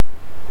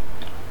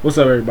What's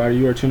up, everybody?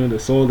 You are tuning to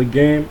Soul of the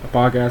Game, a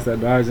podcast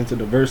that dives into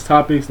diverse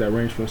topics that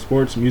range from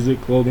sports,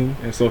 music, clothing,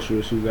 and social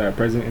issues that are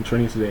present and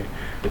trending today.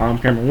 I'm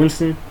Cameron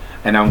Winston.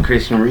 And I'm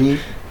Christian Reed.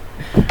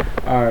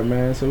 Alright,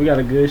 man, so we got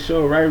a good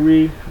show, right,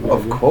 Reed?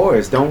 Of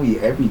course. Don't we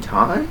every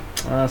time?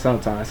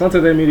 Sometimes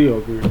they're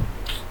mediocre.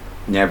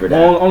 Never that.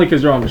 Well, only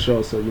because you're on the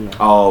show, so you know.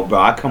 Oh, bro,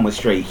 I come with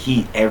straight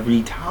heat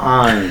every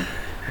time.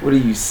 What are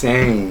you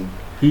saying?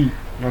 Heat.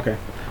 Okay.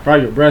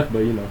 Probably your breath, but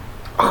you know.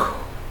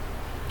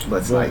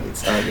 Let's not get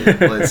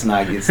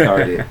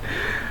started.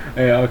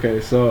 Hey, okay,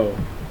 so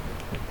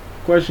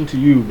question to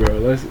you, bro.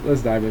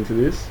 Let's dive into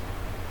this.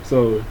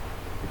 So,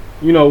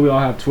 you know, we all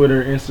have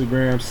Twitter,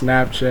 Instagram,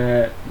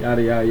 Snapchat,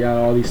 yada yada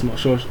yada, all these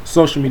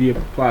social media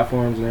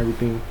platforms and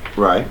everything.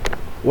 Right.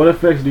 What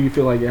effects do you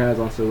feel like it has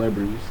on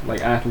celebrities,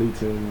 like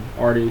athletes and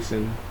artists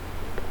and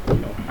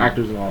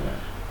actors and all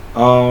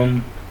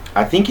that?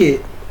 I think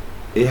it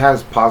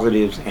has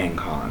positives and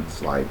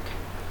cons. Like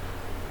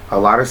a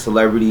lot of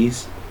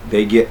celebrities,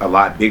 they get a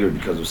lot bigger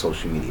because of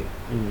social media.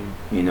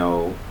 Mm-hmm. You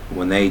know,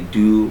 when they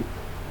do,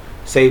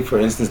 say for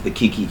instance, the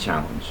Kiki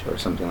challenge or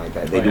something like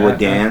that, they do a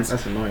dance,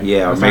 that's annoying.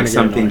 Or make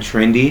something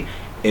trendy,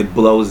 it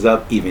blows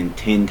up even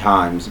 10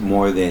 times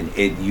more than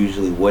it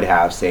usually would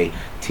have, say,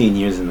 10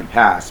 years in the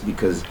past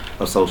because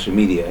of social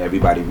media.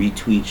 Everybody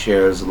retweets,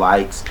 shares,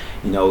 likes,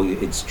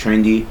 it's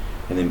trendy,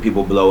 and then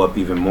people blow up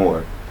even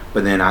more.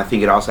 But then I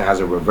think it also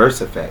has a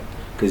reverse effect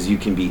because you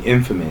can be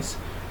infamous.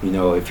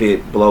 If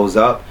it blows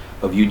up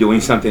of you doing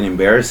something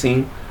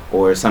embarrassing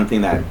or something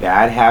that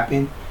bad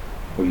happened,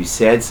 or you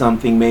said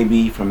something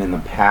maybe from in the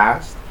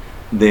past,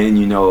 then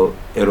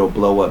it'll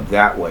blow up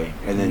that way.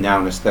 And then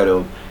now instead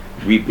of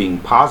reaping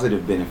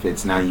positive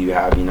benefits, now you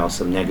have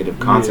some negative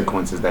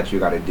consequences that you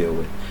got to deal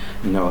with.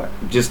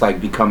 Just like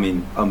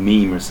becoming a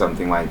meme or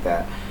something like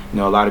that.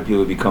 A lot of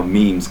people become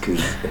memes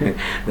because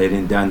they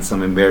done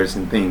some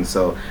embarrassing things.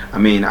 So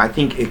I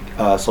think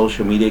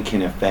social media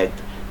can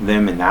affect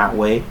them in that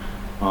way.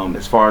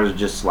 As far as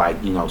just like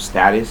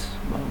status,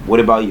 what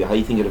about you? How do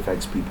you think it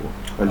affects people,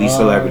 or at least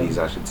celebrities,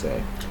 I should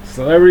say?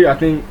 Celebrity, I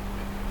think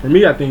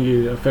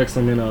it affects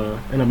them in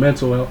a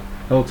mental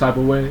health type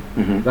of way.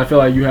 Mm-hmm. I feel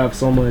like you have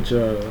so much,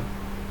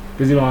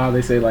 because you know how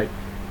they say like,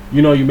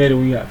 you made it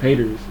when you have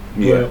haters.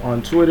 Yeah. But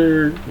on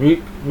Twitter,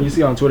 when you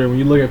see on Twitter, when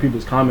you look at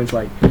people's comments,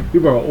 like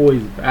people are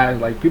always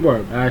people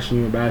are bashing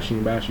you and bashing you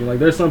and bashing you. Like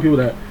there's some people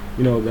that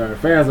that are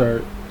fans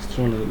are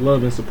showing the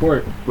love and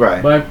support.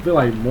 Right. But I feel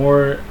like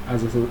more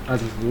as a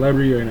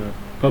celebrity or in a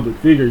public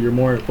figure, you're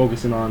more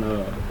focusing on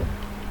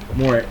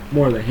more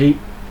of the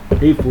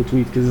hateful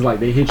tweets because it's like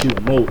they hit you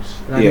the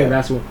most. And I think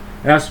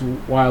that's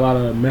why a lot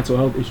of mental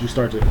health issues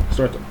start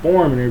to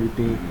form and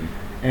everything.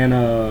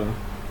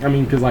 Mm-hmm.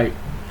 And because like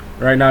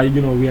right now,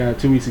 we had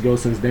 2 weeks ago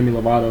since Demi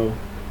Lovato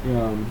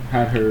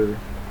had her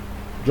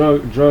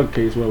drug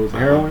case. What was it,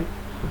 heroin?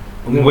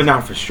 We're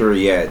not for sure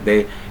yet.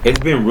 It's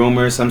been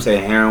rumors. Some say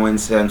heroin,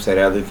 some said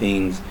other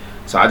things.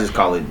 So I just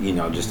call it,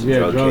 just a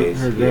drug case.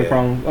 Her drug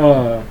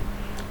problem.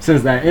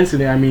 Since that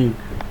incident,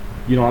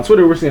 on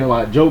Twitter we're seeing a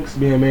lot of jokes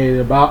being made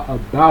about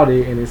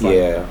it, and it's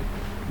like,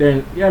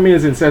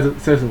 it's a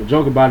sensible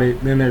joke about it.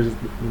 Then there's,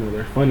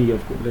 they're funny.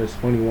 There's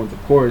funny ones,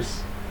 of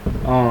course,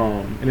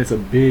 and it's a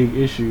big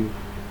issue.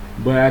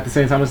 But at the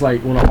same time, it's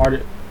like when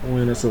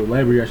a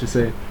celebrity, I should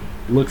say,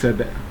 looks at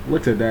that,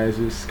 it's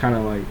just kind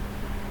of like,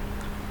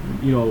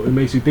 it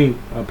makes you think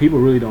people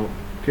really don't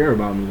care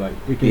about me. Like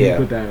it can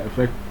put that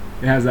effect.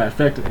 It has that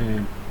effect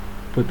and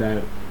put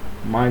that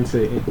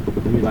mindset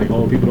in me, like,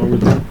 oh, people don't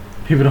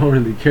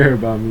really care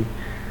about me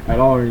at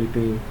all or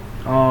anything.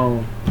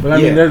 But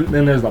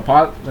then there's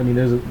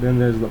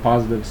the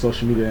positive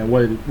social media and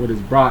what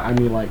it's brought. A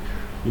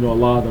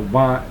lot of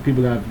the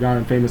people that have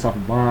gotten famous off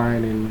of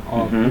Vine and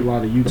a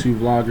lot of YouTube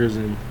vloggers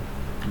and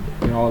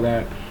all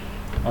that.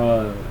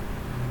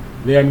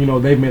 They've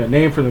made a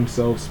name for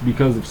themselves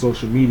because of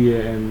social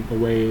media and the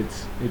way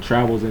it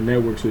travels and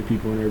networks with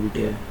people and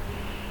everything. Yeah.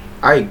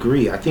 I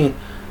agree. I think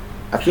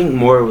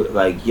more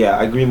like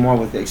I agree more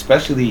with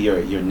especially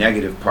your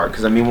negative part,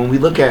 because when we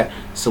look at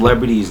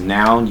celebrities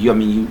now,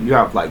 you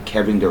have like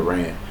Kevin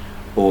Durant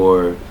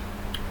or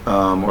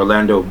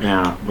Orlando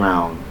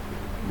Brown,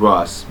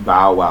 Russ,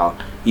 Bow Wow,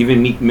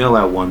 even Meek Mill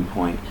at one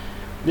point.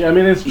 Yeah,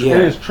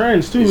 it's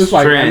trends too. It's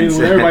like trends.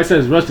 When everybody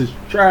says Russ is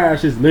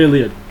trash, it's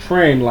literally a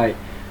trend. Like,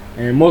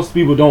 and most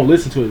people don't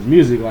listen to his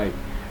music. Like,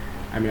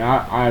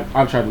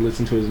 I've tried to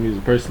listen to his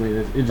music personally.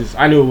 It just,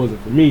 I knew it wasn't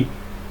for me,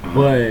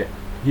 but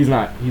he's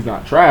not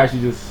trash.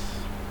 He just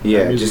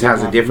just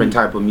has a different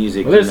type of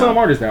music. Well, there's some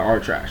artists that are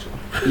trash.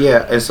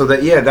 Yeah, and so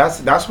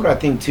that's what I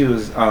think too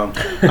is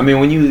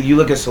when you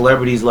look at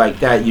celebrities like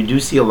that, you do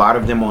see a lot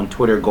of them on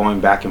Twitter going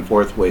back and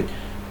forth with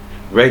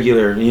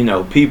regular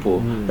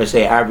people, let's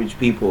say average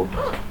people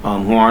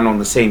who aren't on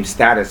the same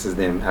status as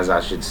them, as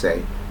I should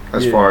say,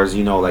 as far as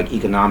like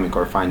economic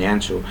or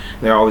financial.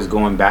 They're always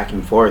going back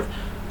and forth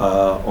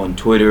on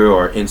Twitter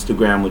or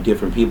Instagram with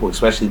different people,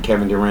 especially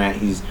Kevin Durant.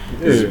 He's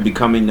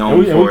becoming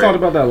known for we talked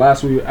about that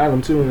last week with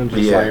Adam too, and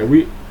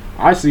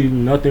I see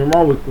nothing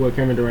wrong with what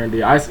Kevin Durant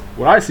did.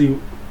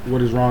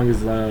 What is wrong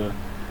is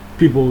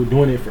people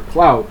doing it for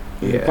clout.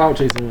 Yeah. Clout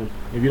chasing.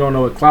 If you don't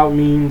know what clout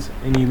means,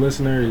 any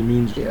listener, it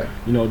means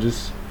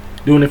just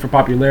doing it for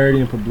popularity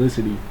and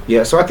publicity.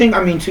 Yeah. So I think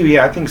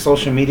I think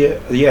social media.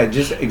 Yeah,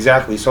 just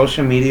exactly.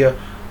 Social media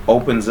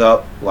opens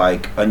up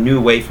like a new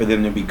way for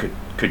them to be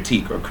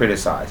critique or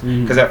criticize.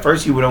 Because at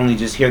first you would only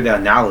just hear the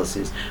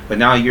analysis, but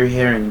now you're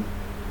hearing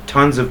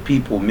tons of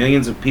people,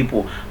 millions of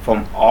people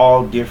from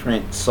all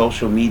different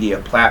social media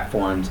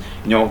platforms,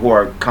 who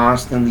are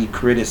constantly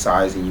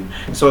criticizing you.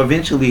 So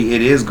eventually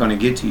it is going to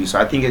get to you. So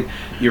I think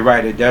you're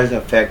right, it does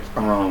affect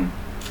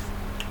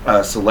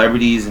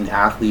celebrities and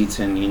athletes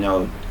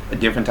and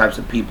different types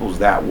of peoples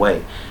that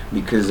way,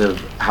 because of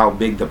how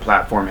big the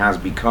platform has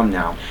become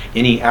now.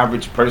 Any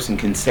average person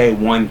can say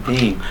one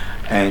thing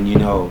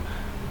and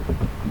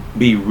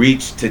be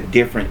reached to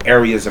different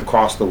areas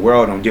across the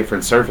world on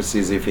different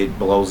surfaces if it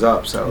blows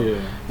up. So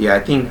I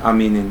think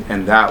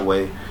in that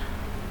way,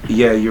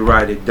 you're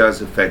right, it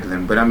does affect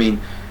them. But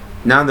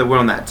now that we're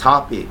on that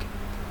topic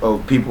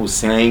of people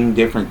saying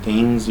different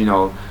things,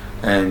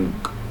 and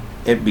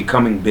it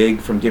becoming big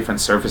from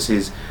different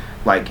surfaces,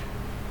 like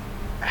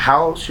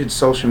how should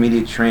social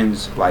media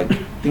trends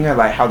think of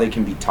how they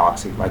can be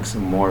toxic,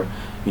 some more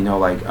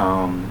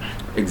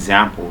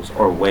examples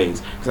or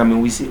ways,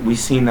 because we've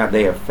seen that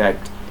they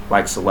affect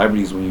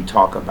celebrities when you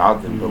talk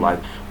about them, but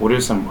what are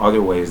some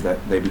other ways that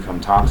they become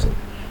toxic?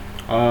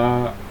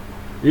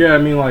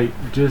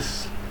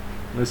 Just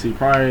let's see,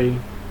 probably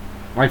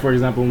for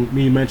example,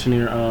 me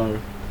mentioning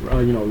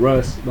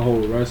Russ, the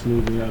whole Russ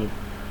movement,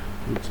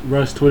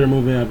 Russ Twitter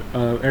movement,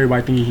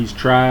 everybody thinking he's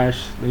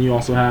trash. Then you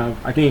also have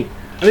I think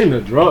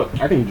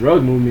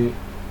drug movement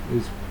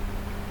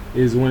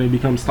is when it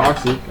becomes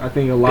toxic. I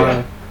think a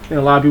lot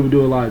of people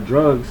do a lot of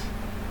drugs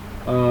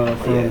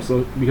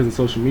because of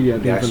social media. I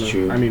think that's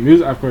true.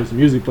 Music, of course,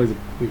 music plays a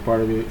big part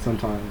of it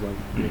sometimes.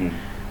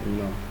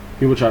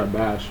 People try to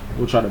bash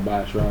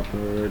rap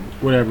or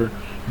whatever,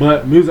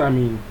 but music.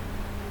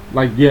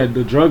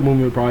 The drug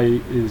movement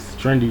probably is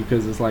trendy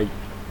because it's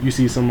you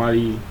see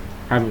somebody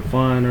having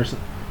fun or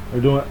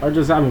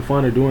just having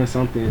fun or doing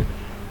something,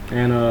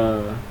 and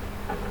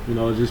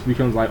it just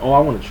becomes I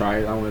want to try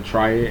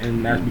it,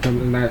 and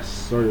that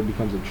sort of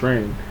becomes a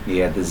trend.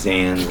 Yeah, the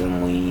Zans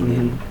and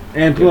lean,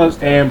 and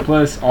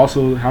plus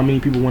also how many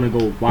people want to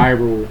go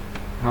viral,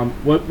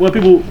 what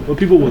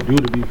people will do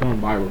to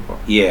become viral.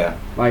 Yeah,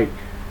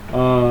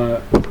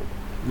 a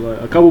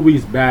couple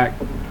weeks back,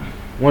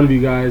 one of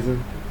you guys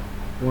in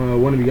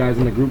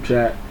the group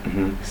chat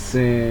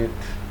sent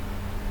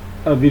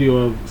a video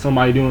of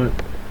somebody doing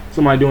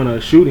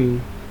a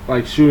shooting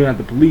at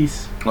the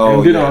police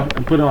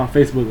and put it on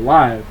Facebook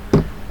Live.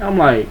 And I'm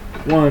like,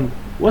 one,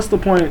 what's the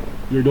point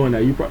you're doing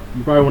that? You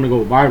probably want to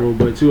go viral,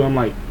 but two, I'm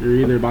like, you're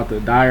either about to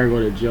die or go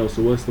to jail,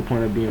 so what's the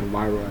point of being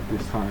viral at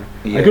this time?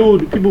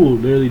 People will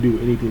literally do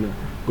anything to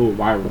go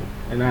viral,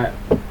 and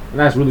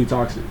that's really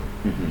toxic.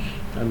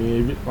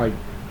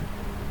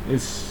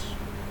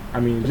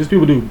 Just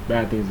people do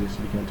bad things just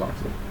to become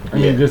toxic.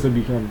 Just to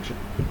become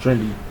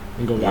trendy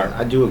and go viral.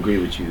 I do agree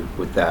with you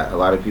with that. A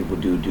lot of people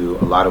do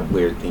a lot of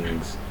weird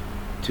things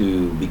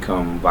to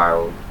become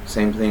viral.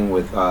 Same thing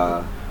with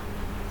the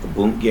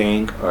Boom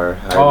Gang, or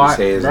how you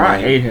say his name. I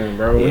hate him,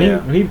 bro.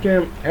 When he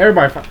became,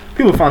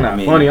 people found that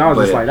funny. I was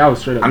just like, that was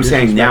straight up. I'm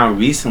saying now,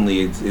 recently,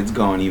 it's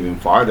gone even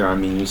farther.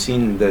 You've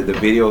seen the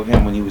video of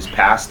him when he was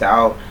passed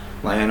out,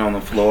 laying on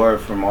the floor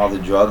from all the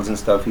drugs and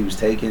stuff he was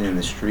taking in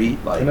the street.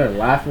 And they're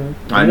laughing.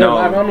 I know.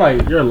 I'm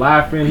like, you're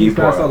laughing. He's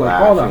passed out.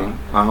 Call the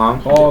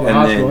hospital.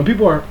 And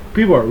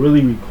people are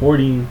really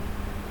recording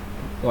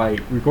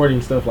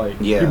stuff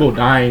people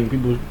dying,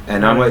 people.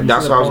 And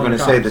that's what I was gonna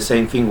say. The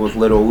same thing with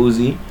Little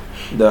Uzi.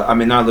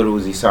 Not Little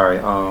Uzi. Sorry.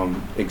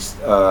 X.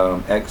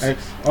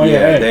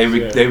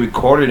 They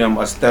recorded him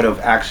instead of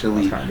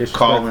actually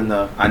calling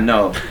the. I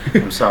know.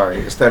 I'm sorry.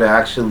 Instead of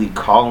actually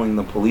calling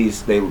the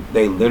police, they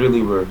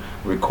literally were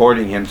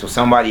recording him. So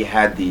somebody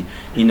had the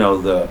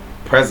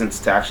presence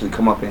to actually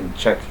come up and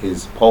check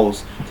his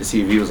pulse to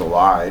see if he was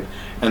alive.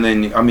 And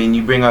then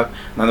you bring up,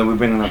 now that we're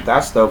bringing up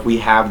that stuff, we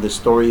have the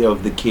story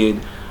of the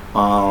kid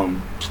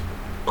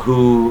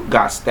who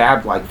got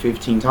stabbed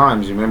 15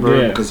 times,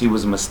 remember? Because he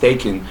was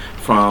mistaken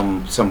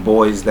from some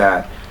boys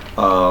that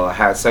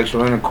had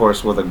sexual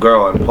intercourse with a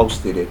girl and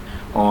posted it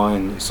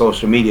on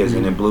social medias,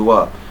 and it blew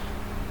up.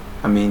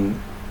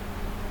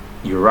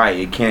 You're right,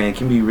 it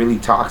can be really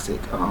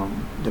toxic,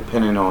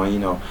 depending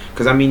on,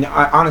 because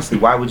honestly,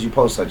 why would you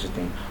post such a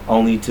thing?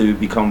 Only to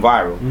become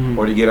viral,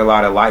 or to get a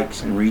lot of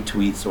likes and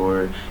retweets,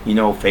 or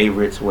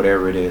favorites,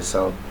 whatever it is.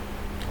 So,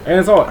 and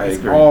it's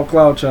all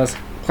clout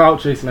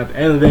chasing. At the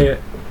end of the day,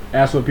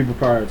 that's what people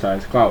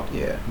prioritize: clout,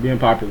 being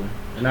popular.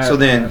 And that's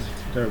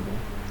terrible.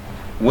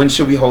 When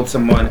should we hold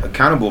someone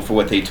accountable for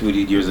what they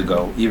tweeted years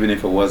ago, even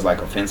if it was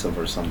offensive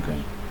or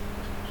something?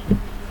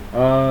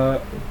 You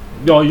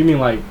mean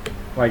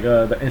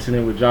the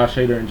incident with Josh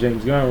Hader and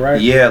James Gunn,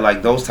 right? Yeah,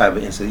 those type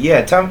of incidents.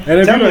 Yeah, tell me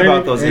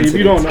about those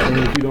incidents.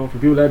 If you don't, for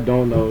people that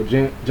don't know,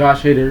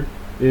 Josh Hader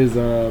is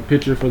a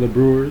pitcher for the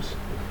Brewers.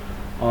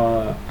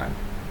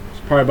 It's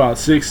probably about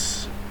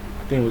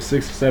think it was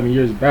 6 or 7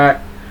 years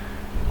back.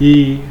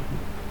 He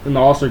in the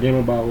All-Star game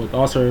about what the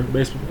All-Star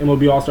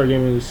MLB All-Star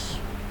game was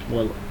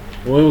well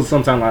it was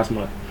sometime last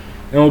month.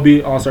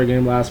 MLB All-Star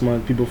game last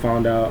month. People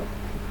found out.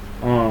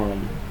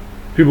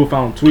 People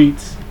found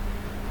tweets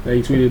that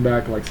he tweeted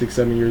back like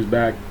 6-7 years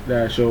back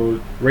that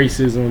showed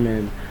racism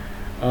and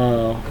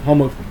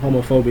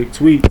homophobic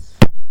tweets.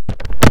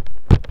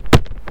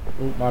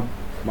 Oh,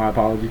 my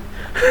apology.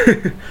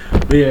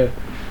 But yeah,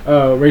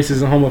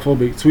 racist and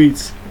homophobic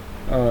tweets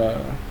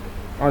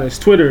on his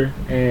Twitter,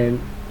 and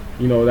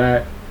you know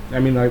that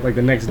like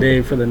the next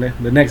day for the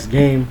next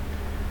game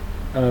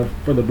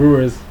for the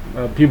Brewers,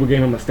 people gave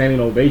him a standing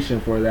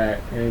ovation for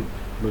that, and it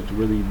looked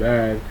really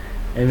bad.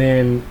 And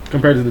then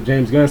compared to the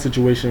James Gunn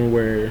situation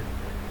where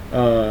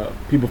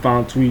people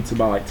found tweets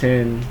about like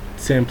 10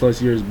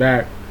 plus years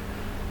back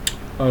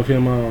of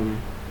him,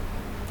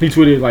 he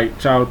tweeted like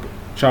child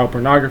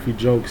pornography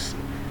jokes,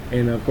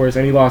 and of course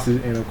he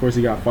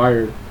got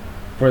fired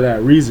for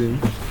that reason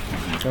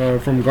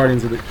from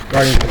Guardians of the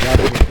Galaxy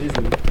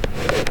Disney.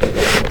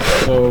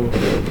 So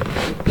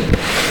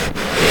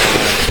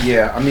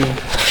yeah, I mean,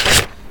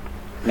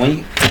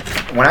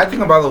 when I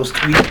think about those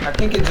tweets, I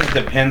think it just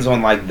depends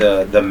on like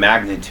the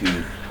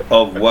magnitude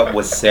of what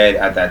was said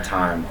at that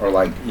time, or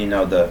like, you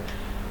know, the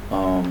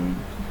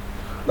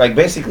like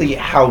basically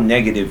how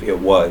negative it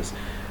was.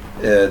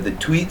 The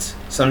tweets,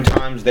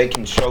 sometimes they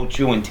can show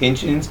true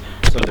intentions,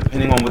 so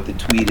depending on what the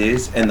tweet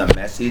is and the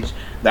message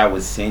that it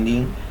was sent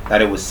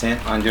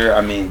under,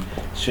 I mean,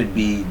 should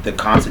be the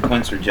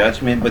consequence or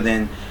judgment. But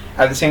then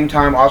at the same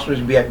time also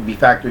should be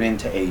factored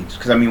into age,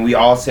 because I mean, we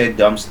all said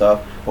dumb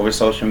stuff over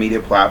social media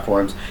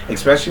platforms,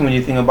 especially when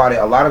you think about it.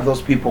 A lot of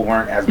those people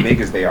weren't as big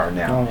as they are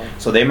now,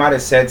 so they might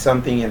have said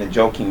something in a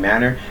joking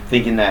manner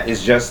thinking that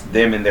it's just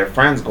them and their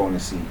friends going to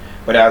see.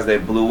 But as they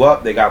blew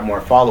up, they got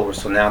more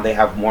followers, so now they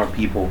have more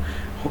people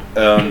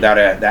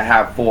that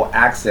have full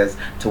access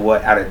to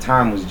what at a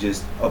time was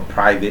just a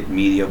private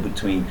media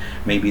between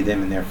maybe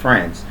them and their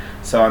friends.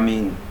 So I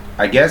mean,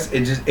 I guess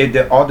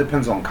it all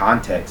depends on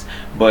context,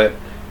 but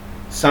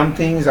some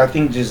things I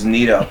think just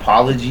need an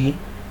apology.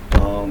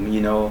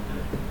 You know,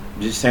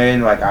 just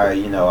saying like I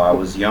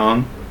was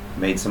young,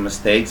 made some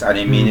mistakes, I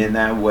didn't mean it in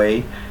that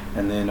way,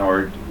 and then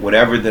or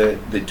whatever the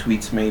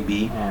tweets may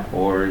be,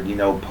 or you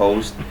know,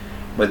 post.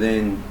 But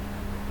then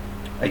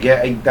I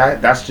get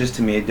that's just,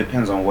 to me, it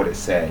depends on what it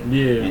said.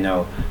 Yeah. You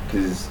know,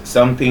 because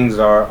some things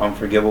are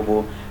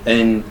unforgivable,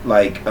 and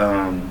like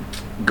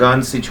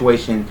Gunn's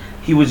situation,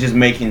 he was just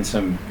making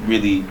some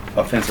really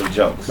offensive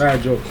jokes.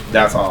 Bad jokes.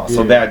 That's all. Yeah.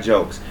 So bad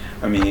jokes.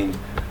 I mean,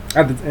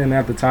 at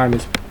the time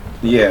it's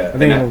yeah. I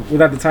think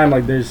at the time,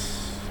 like, there's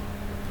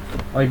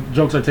like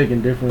jokes are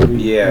taken differently.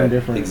 Yeah,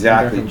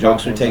 exactly.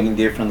 Jokes are taken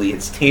differently.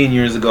 It's 10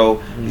 years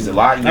ago. He's a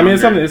lot younger. I mean,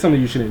 it's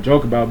something you shouldn't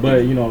joke about,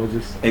 but you know, it's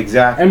just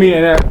exactly. I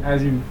mean,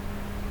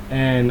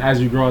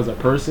 as you grow as a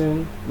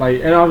person,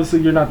 like, and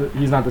obviously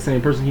he's not the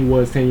same person he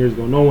was 10 years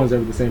ago. No one's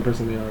ever the same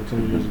person they are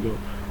 10 years ago.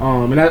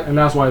 And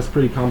that's why it's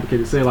pretty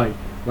complicated to say. Like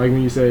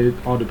when you say it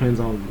all depends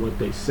on what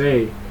they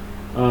say.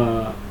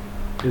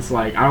 It's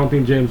like, I don't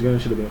think James Gunn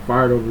should have been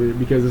fired over it,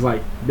 because it's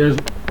like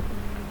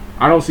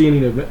I don't see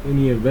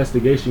any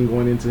investigation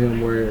going into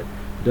him. Where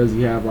does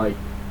he have, like,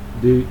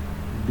 did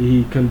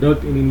he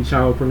conduct any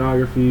child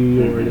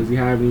pornography, or does he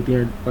have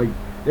anything, like,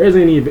 there isn't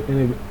any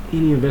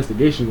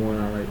investigation going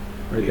on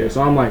right there.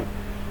 So I'm like,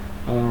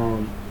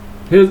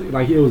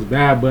 it was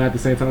bad, but at the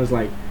same time it's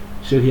like,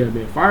 should he have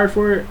been fired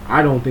for it?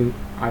 I don't think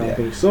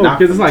so,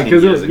 because it's like,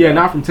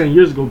 not from 10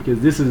 years ago,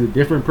 because this is a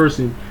different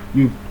person.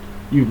 You've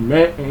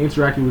met and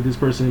interacted with this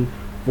person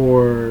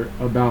for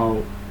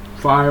about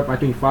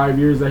 5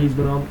 years that he's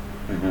been on.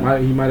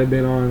 He might have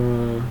been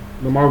on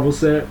the Marvel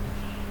set,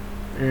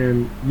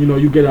 and you know,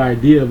 you get an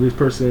idea of this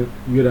person.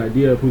 You get an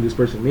idea of who this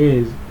person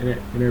is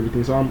and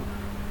everything. So I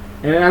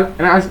at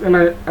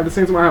the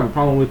same time, I have a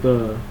problem with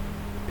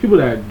people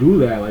that do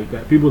that, like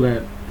that. People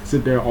that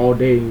sit there all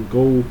day and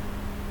go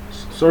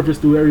surface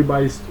through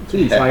everybody's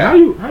tweets. Like, how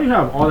you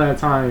have all that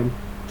time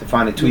to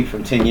find a tweet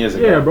from 10 years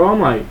ago? Yeah, bro. I'm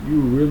like, you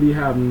really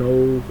have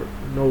no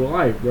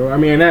life, bro. I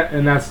mean,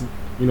 that's,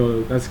 you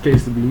know, that's the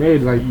case to be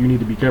made. Like, you need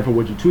to be careful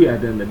what you tweet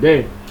at the end of the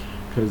day,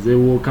 because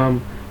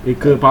it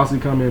could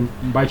possibly come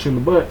and bite you in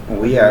the butt.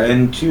 Well, yeah,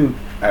 and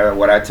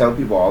what I tell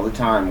people all the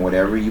time,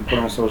 whatever you put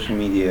on social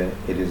media,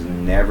 it is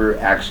never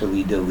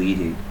actually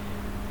deleted.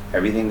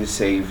 Everything is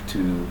saved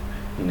to,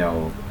 you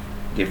know,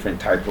 different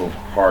type of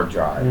hard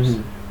drives.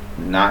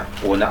 I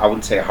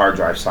wouldn't say hard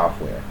drive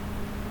software.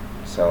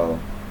 So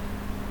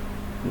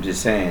I'm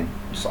just saying,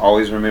 just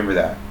always remember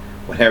that.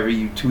 Whatever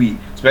you tweet,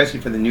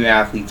 especially for the new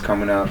athletes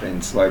coming up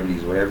and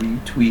celebrities, whatever you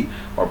tweet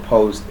or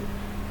post,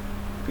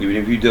 even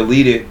if you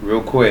delete it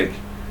real quick,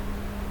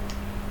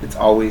 it's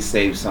always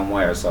saved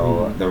somewhere.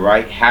 So the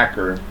right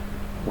hacker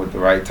with the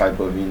right type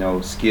of, you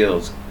know,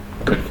 skills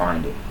could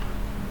find it.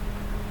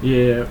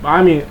 Yeah, but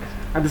I mean,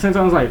 at the same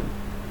time, it's like,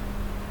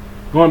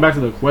 going back to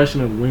the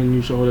question of when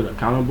you should hold it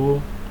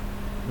accountable,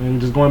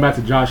 and just going back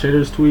to Josh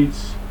Hader's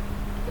tweets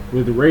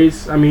with the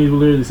race. I mean, he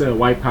literally said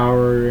white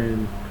power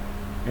and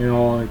and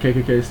all and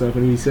KKK stuff,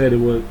 and he said it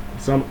was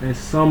some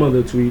of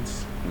the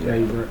tweets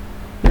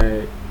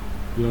that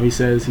he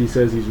says he's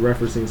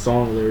referencing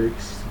song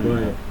lyrics,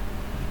 but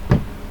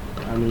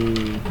I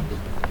mean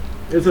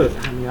it's just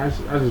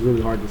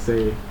really hard to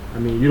say. I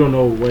mean, you don't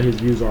know what his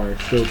views are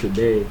still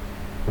today,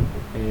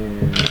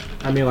 and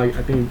I mean, like,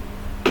 I don't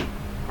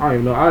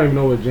even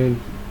know what James.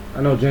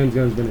 I know James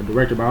Gunn's been a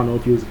director, but I don't know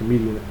if he was a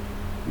comedian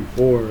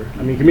before.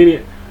 I mean,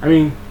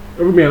 if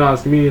we're being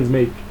honest, comedians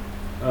make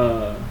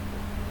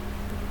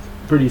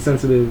pretty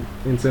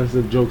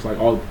insensitive jokes like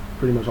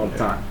pretty much all the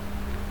time.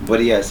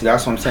 But yeah, see,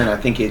 that's what I'm saying. I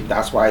think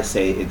that's why I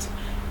say it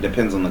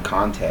depends on the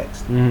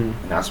context, and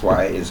that's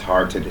why it's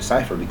hard to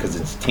decipher, because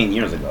it's 10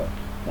 years ago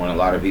when a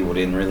lot of people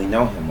didn't really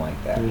know him like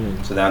that.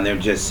 So now they're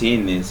just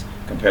seeing this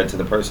compared to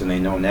the person they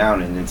know now,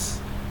 and it's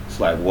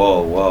like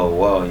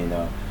whoa, you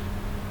know.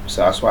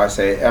 So that's why I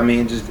say, I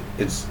mean,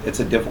 it's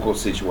a difficult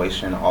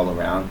situation all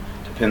around.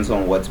 Depends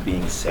on what's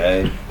being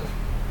said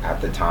at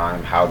the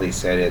time, how they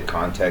said it,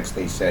 context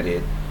they said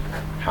it,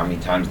 how many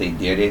times they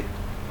did it.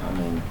 I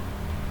mean,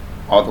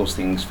 all those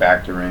things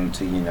factor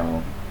into, you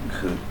know,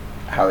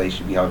 how they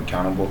should be held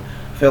accountable.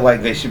 I feel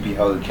like they should be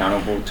held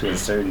accountable to a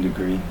certain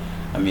degree.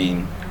 I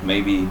mean,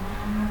 maybe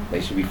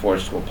they should be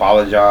forced to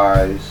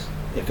apologize.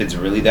 If it's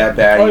really that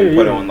bad,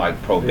 put on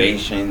like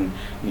probation,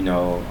 you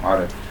know.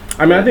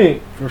 I mean, I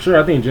think Josh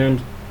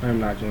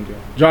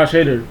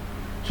Hader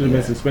should have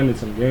been suspended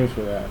some games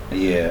for that.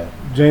 Yeah.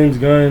 James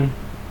Gunn,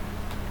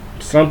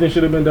 something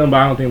should have been done, but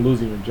I don't think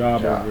losing your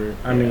job over it.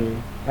 I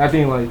mean, I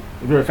think, like,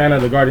 if you're a fan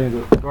of the Guardians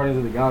of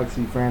the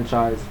Galaxy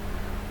franchise,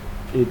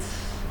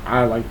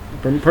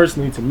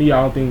 personally, to me,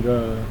 I don't think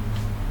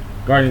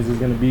Guardians is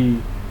going to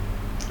be.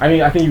 I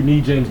mean, I think you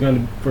need James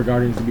Gunn for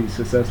Guardians to be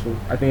successful.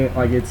 I think,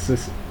 like, it's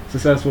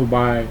successful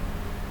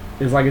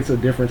it's like it's a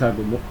different type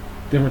of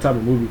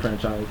movie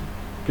franchise,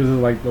 because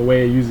it's like the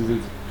way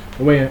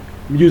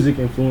music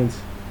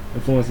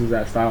influences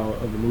that style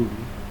of the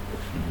movie.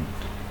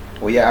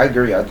 Well, yeah, I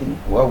agree. I think,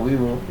 well, we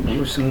will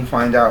soon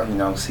find out, you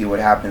know, see what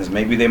happens.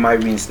 Maybe they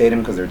might reinstate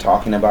him because they're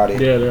talking about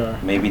it. Yeah, they are.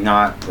 Maybe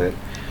not, but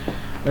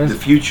the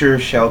future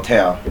shall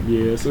tell.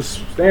 Yeah, so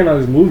staying on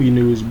this movie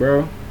news,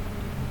 bro.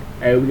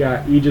 Hey, we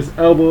got Idris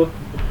Elba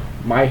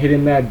might hit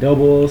in that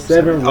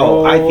 007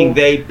 role. Oh, I think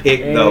they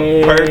picked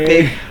the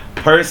perfect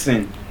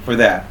person for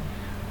that.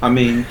 I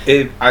mean,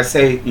 if I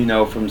say, you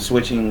know, from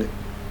switching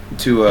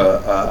to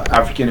a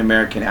African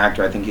American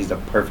actor, I think he's the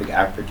perfect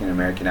African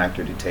American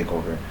actor to take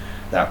over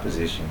that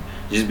position.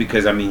 Just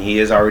because, I mean, he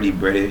is already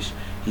British.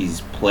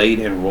 He's played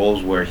in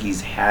roles where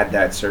he's had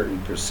that certain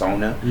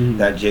persona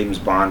that James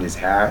Bond has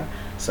had.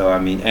 So, I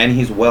mean, and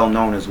he's well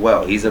known as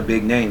well. He's a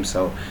big name,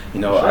 so, you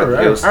know,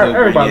 he'll still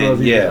bring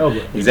in,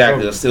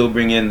 exactly. He'll still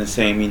bring in the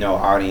same, you know,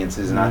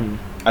 audiences, and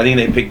I think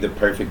they picked the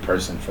perfect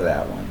person for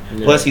that one.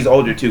 Yeah. Plus, he's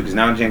older too, because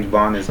now James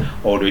Bond is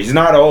older. He's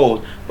not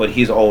old, but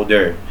he's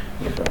older.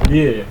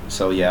 Yeah.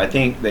 So yeah, I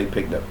think they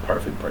picked the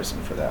perfect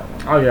person for that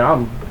one. Oh yeah,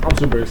 I'm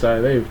super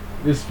excited.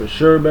 This for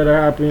sure better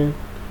happen.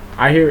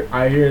 I hear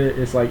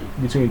it's like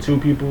between two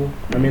people.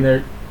 I mean,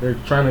 they're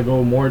trying to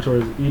go more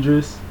towards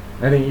Idris.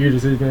 I think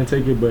Idris is going to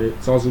take it, but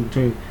it's also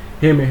between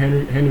him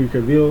and Henry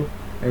Cavill,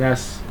 and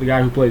that's the guy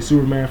who plays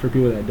Superman, for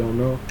people that don't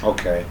know.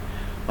 Okay.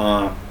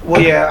 Well,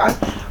 yeah,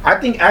 I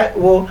think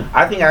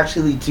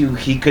actually too,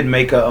 he could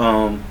make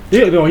a he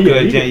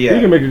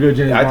can make a good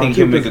James Bond. I think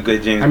he'll make a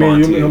good James Bond. I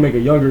mean, he'll make a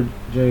younger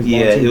James Bond.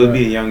 Yeah, it would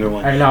be a younger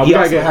one. Hey, no, he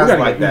also has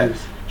like that.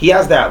 He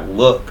has that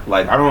look.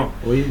 Like, I don't.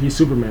 Well, he's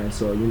Superman,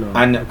 so, you know.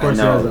 I know. He has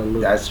that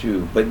look. That's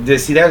true. But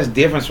see, that's the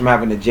difference from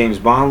having the James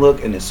Bond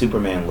look and the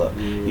Superman look.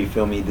 Yeah. You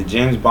feel me? The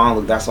James Bond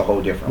look, that's a whole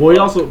different. Well, he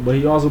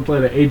also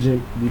played an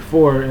agent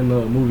before in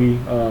the movie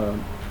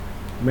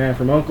Man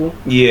from U.N.C.L.E.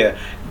 Yeah.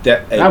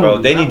 Bro,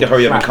 they need to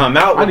hurry up and come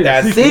out with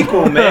that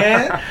sequel,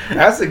 man.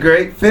 That's a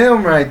great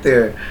film right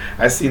there.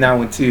 I seen that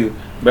one too.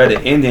 But the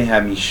ending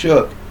had me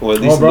shook, or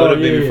at least a little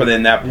bit before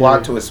then. That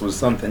plot twist was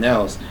something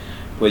else.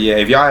 But yeah,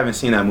 if y'all haven't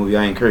seen that movie,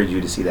 I encourage you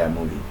to see that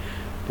movie.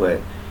 But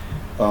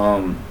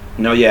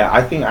no, yeah,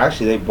 I think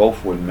actually they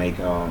both would make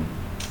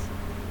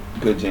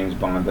good James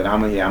Bond. But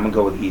I'm gonna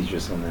go with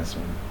Idris on this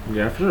one.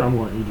 Yeah, for sure, I'm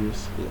going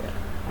Idris. Yeah,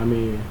 I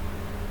mean,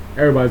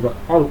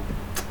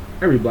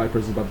 every black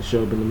person's about to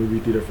show up in the movie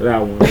theater for that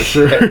one, for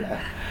sure.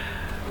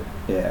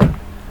 Yeah,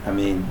 I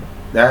mean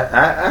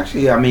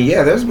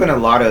there's been a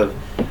lot of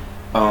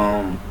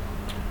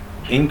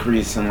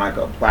increase in like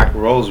black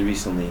roles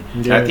recently.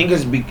 Yeah. I think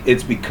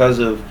it's because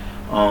of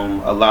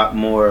a lot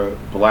more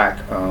black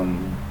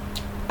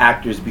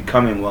actors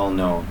becoming well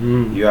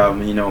known. You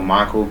have, you know,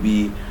 Michael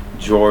B.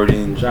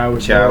 Jordan,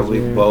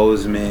 Chadwick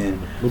Boseman,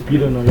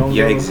 Lupita Nyong'o.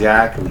 Yeah,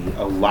 exactly.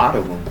 A lot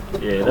of them.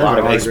 Yeah, a lot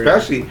of them.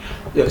 Especially,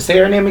 say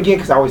her name again,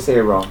 because I always say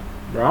it wrong.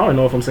 Bro, I don't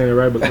know if I'm saying it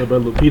right, but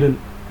Lupita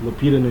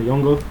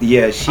Nyong'o.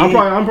 Yeah,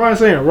 I'm probably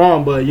saying it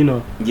wrong, but you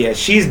know. Yeah,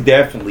 she's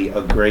definitely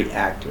a great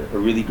actor, a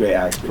really great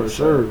actor. For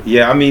sure.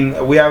 Yeah, I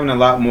mean, we're having a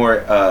lot more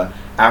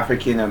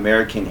African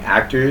American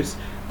actors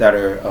that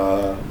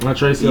are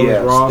Tracy Ellis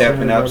Ross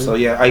stepping up. So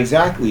yeah,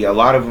 exactly. A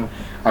lot of them.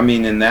 I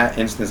mean, in that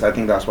instance, I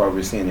think that's why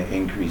we're seeing an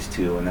increase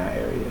too in that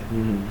area.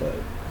 Mm-hmm. But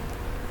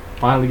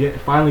finally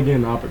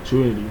getting the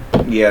opportunity.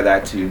 Yeah,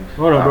 that too.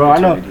 Hold on, bro. I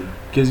know,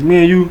 cause me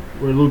and you,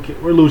 we're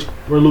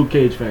Luke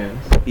Cage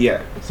fans.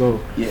 Yeah. So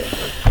yeah.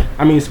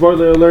 I mean,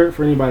 spoiler alert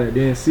for anybody that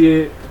didn't see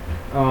it.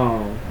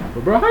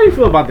 But bro, how do you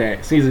feel about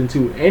that season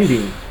 2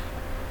 ending?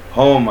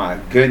 Oh my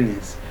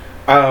goodness.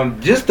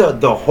 Just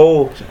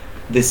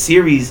the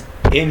series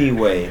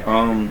anyway.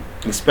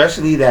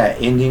 Especially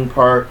that ending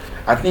part.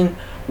 I think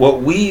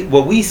what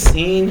we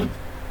seen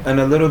in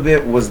a little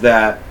bit was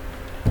that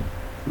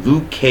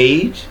Luke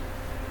Cage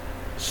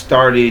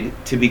started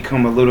to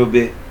become a little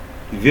bit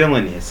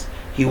villainous.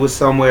 He was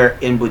somewhere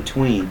in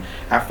between.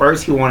 At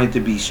first, he wanted to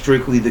be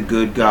strictly the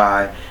good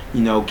guy,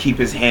 keep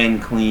his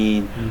hand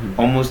clean,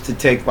 almost to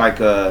take like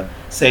a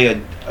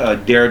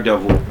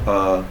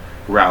Daredevil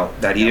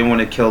route, that he didn't want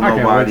to kill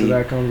nobody.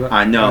 That comes out.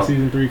 I know. That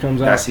season 3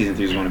 comes out. That season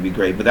 3 is going to be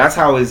great. But that's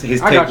how his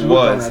take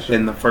was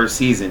in the first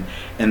season.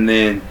 And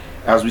then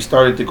as we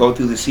started to go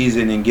through the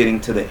season and getting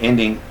to the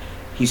ending,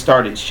 he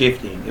started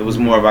shifting. It was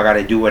more of, I got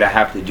to do what I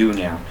have to do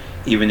now,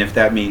 even if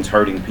that means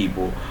hurting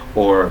people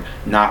or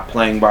not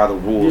playing by the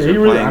rules or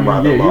playing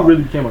by the law. He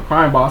really became a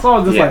crime boss. I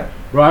was just like,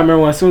 bro, I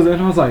remember when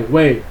Susan, I was like,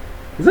 wait,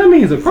 does that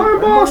mean he's a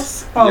crime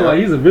boss? I was like,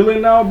 he's a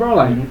villain now, bro.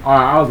 Like, all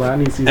right, I was like, I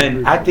need season 3.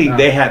 And I think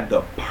they had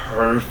the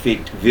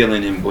perfect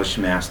villain in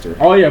Bushmaster.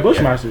 Oh yeah,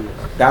 Bushmaster.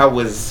 That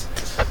was,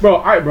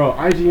 bro.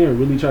 IGN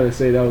really tried to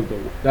say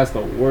that's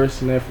the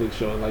worst Netflix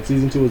show. Like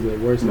season 2 was the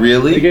worst.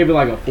 Really? They gave it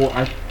like a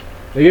 4.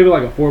 They gave it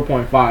like a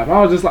 4.5.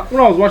 I was just like,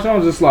 when I was watching, I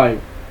was just like,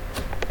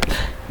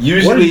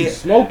 usually, what are you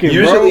smoking,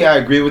 usually bro? I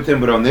agree with them,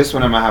 but on this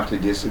one, I'm gonna have to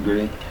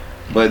disagree.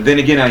 But then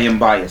again, I am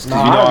biased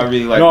because I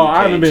really like. No,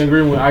 I haven't been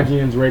agreeing with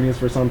IGN's ratings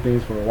for some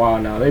things for a while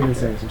now. They've been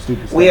saying some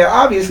stupid stuff. Well, yeah,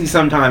 obviously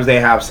sometimes they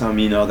have some,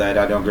 that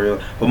I don't agree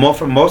with. But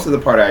for most of the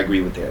part, I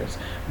agree with theirs.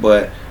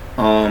 But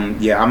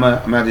yeah, I'm gonna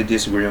have to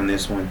disagree on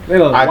this one. They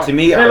let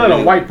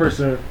a white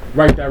person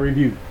write that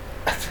review.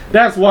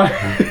 That's why.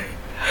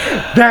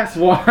 That's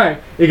why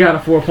it got a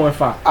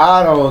 4.5.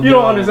 I don't. You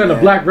don't understand the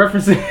black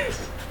references.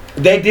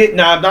 They did.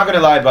 No, I'm not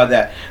gonna lie about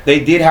that. They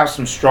did have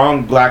some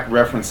strong black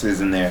references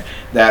in there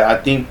that I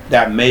think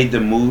that made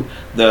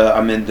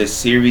the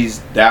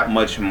series that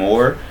much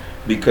more,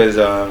 because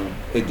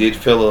it did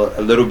feel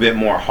a little bit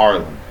more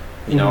Harlem,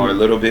 or a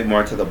little bit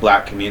more to the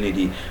black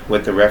community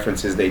with the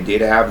references they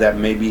did have that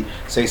maybe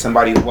say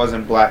somebody who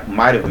wasn't black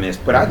might have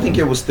missed. But I think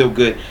it was still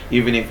good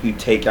even if you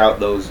take out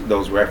those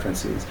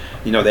references.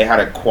 They had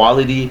a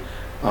quality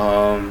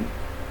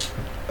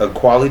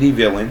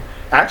villain.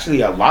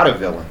 Actually, a lot of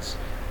villains.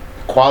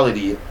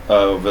 Quality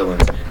of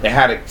villains. They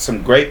had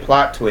some great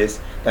plot twists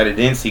that I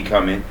didn't see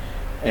coming,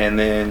 and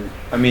then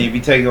if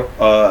you take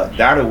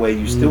that away,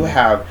 you still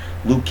have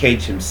Luke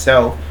Cage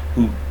himself,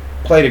 who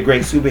played a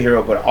great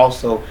superhero, but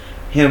also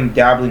him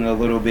dabbling a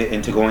little bit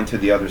into going to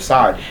the other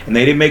side. And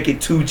they didn't make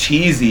it too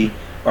cheesy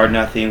or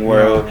nothing,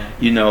 where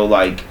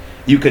like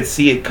you could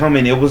see it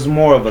coming. It was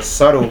more of a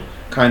subtle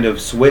kind of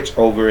switch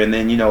over, and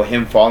then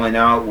him falling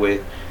out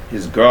with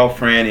his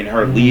girlfriend and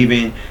her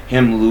leaving,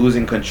 him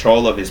losing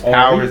control of his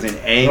powers and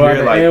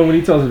anger. And when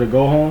he tells her to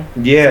go home,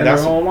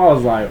 that's home. I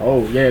was like,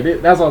 oh yeah,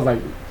 that's why I was like,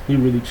 he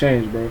really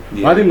changed, bro.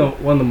 Yeah. I think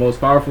one of the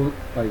most powerful,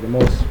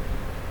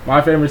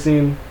 my favorite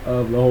scene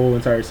of the whole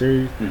entire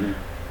series.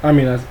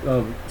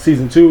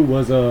 Season 2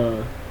 was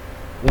when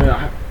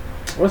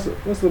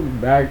what's the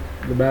bad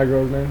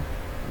girl's name?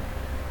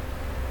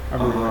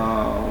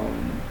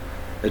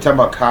 They talking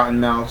about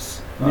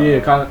Cottonmouth.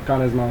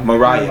 Cottonmouth's mom.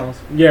 Mariah.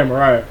 Yeah,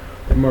 Mariah.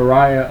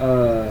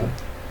 Mariah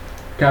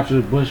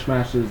captures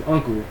Bushmaster's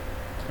uncle,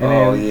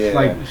 and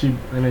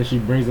then she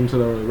brings him to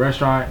the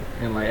restaurant,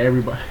 and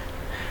everybody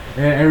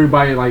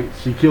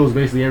she kills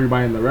basically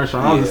everybody in the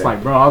restaurant. I was just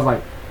like, bro,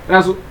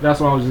 that's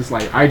why I was just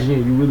like,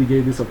 IGN, you really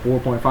gave this a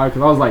 4.5,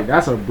 because I was like,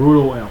 that's a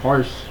brutal and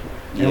harsh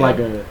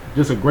and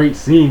just a great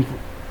scene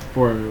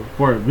for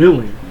a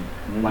villain.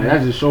 Like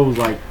that just shows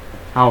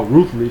how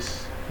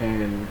ruthless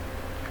and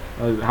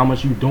how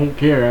much you don't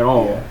care at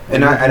all.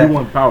 And you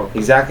want power.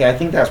 Exactly. I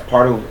think that's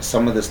part of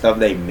some of the stuff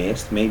they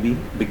missed, maybe,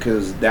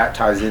 because that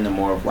ties into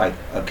more of a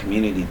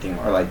community thing,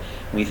 or when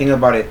you think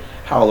about it,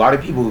 how a lot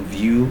of people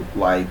view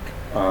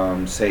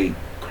say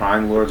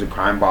crime lords or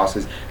crime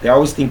bosses. They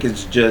always think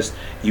it's just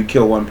you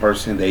kill one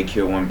person, they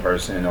kill one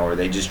person, or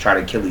they just try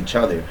to kill each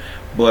other.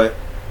 But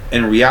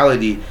in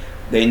reality,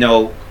 they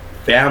know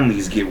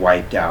families get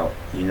wiped out.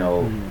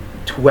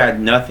 Who had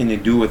nothing to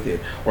do with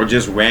it, or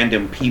just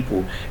random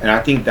people. And I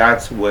think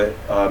that's what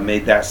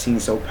made that scene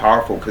so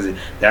powerful, because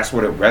that's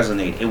what it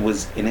resonated. It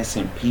was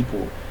innocent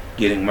people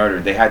getting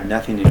murdered. They had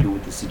nothing to do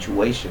with the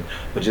situation,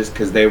 but just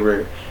because they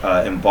were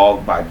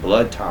involved by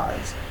blood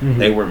ties,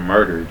 they were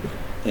murdered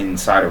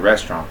inside a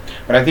restaurant.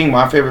 But I think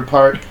my favorite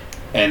part,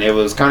 and it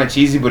was kind of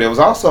cheesy, but it was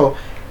also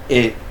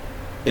it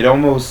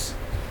almost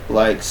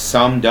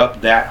summed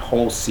up that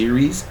whole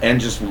series, and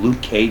just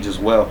Luke Cage as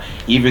well,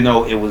 even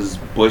though it was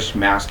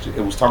Bushmaster. It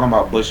was talking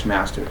about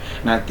Bushmaster,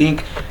 and I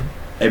think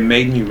it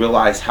made me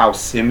realize how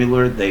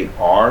similar they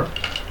are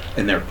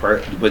in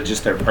but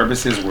just their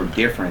purposes were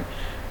different.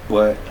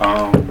 but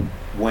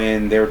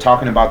when they were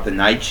talking about the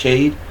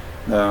nightshade,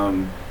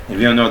 if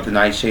you don't know what the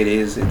nightshade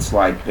is, it's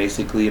like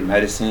basically a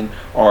medicine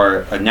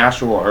or a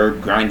natural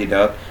herb grinded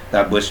up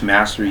that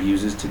Bushmaster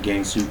uses to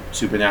gain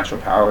supernatural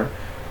power.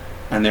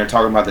 And they're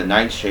talking about the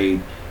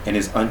nightshade, and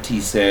his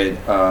auntie said,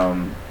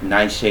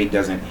 nightshade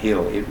doesn't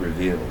heal, it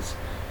reveals.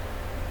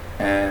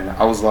 And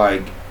I was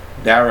like,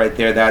 that right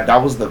there,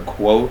 that was the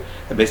quote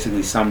that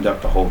basically summed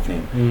up the whole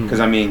thing. Because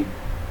I mean,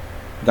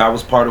 that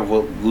was part of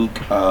what Luke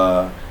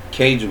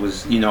Cage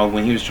was, you know,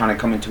 when he was trying to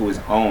come into his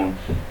own,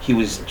 he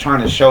was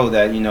trying to show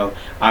that, you know,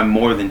 I'm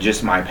more than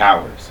just my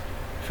powers.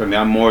 For me,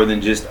 I'm more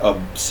than just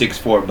a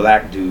 6'4"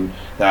 black dude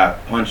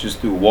that punches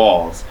through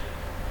walls.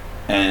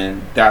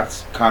 And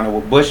that's kind of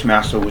what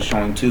Bushmaster was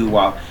showing too,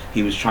 while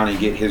he was trying to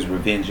get his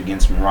revenge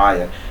against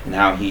Mariah and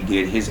how he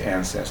did his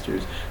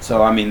ancestors.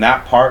 So I mean,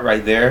 that part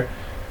right there,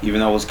 even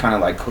though it was kind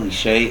of like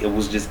cliche, it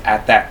was just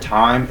at that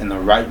time in the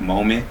right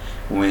moment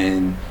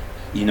when,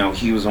 you know,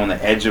 he was on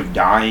the edge of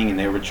dying and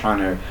they were trying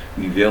to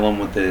reheal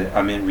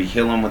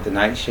him with the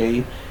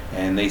nightshade,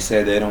 and they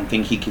said they don't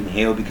think he can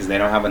heal because they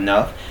don't have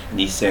enough. And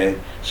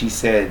she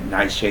said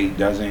nightshade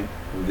doesn't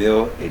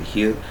reveal, it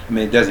heal. I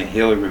mean, it doesn't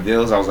heal, it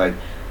reveals. I was like,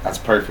 that's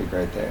perfect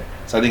right there.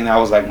 So I think that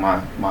was like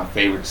my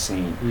favorite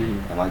scene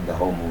in like the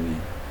whole movie.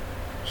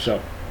 Show.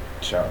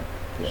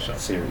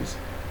 Series.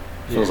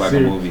 Feels like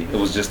series. A movie. It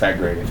was just that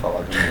great. It felt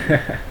like a movie,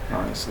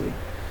 honestly.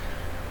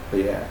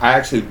 But yeah, I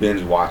actually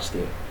binge watched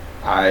it.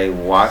 I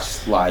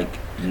watched like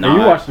 9.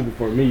 You watched it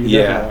before me.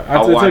 Yeah,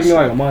 it took me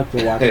like a month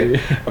to watch it.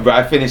 But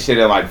I finished it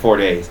in like 4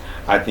 days,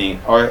 I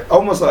think, or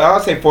almost. I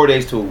would say 4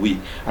 days to a week.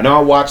 I know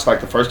I watched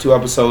like the first 2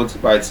 episodes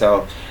by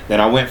itself. Then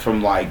I went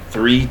from like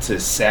 3 to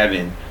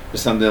 7 or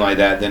something like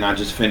that. Then I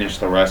just finished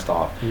the rest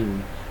off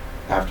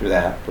after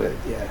that. But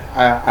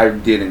yeah, I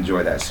did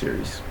enjoy that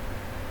series.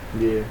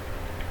 Yeah,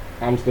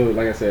 I'm still,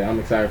 like I said, I'm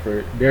excited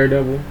for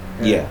Daredevil.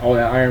 Yeah. All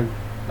that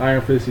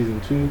Iron Fist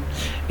season 2.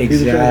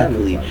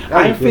 Exactly.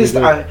 Iron Fist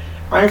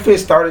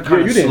started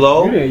kind of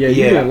slow. You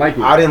didn't like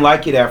it. I didn't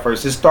like it at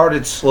first. It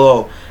started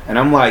slow, and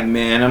I'm like,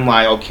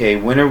 okay,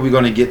 when are we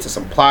going to get to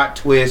some plot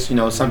twists? You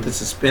know, something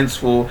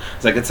suspenseful.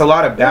 It's like, it's a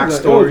lot of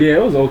backstory. It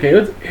was okay.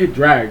 It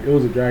dragged. It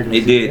was a drag.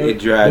 It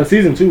dragged. But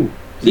season 2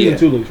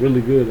 looks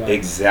really good. Like,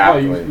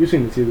 exactly. You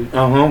seen the season?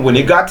 When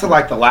it got to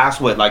like the last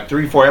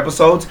 3-4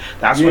 episodes,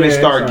 that's when it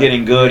started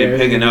getting good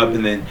and picking up.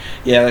 And then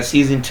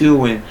season 2,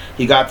 when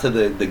he got to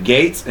the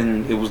gates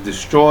and it was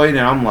destroyed,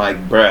 and I'm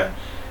like, bruh.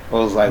 I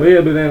was like,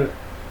 that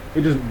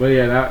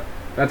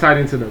tied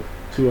into the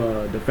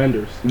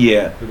Defenders.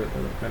 Yeah. The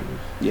Defenders.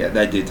 Yeah,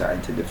 that did tie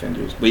into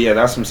Defenders. But yeah,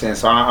 that's what I'm saying.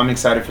 So I'm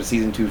excited for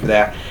season 2 for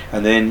that,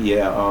 and then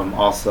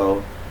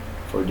also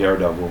for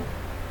Daredevil.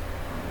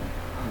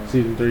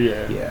 Season 3,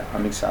 yeah,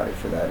 I'm excited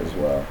for that as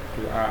well.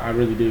 I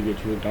really did get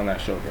hooked on that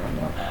show, bro.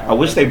 I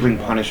wish they bring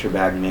Punisher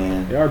back,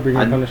 man. They are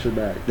bringing Punisher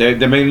back. They're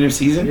making a new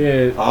season?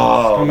 Yeah.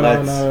 Oh, coming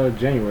out in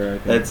January, I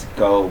think. Let's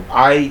go.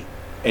 I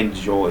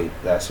enjoyed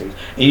that series.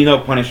 And you know,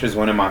 Punisher is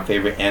one of my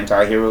favorite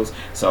anti-heroes,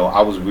 so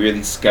I was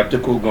really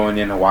skeptical going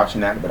in and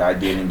watching that, but I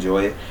did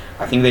enjoy it.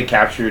 I think they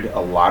captured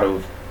a lot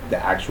of the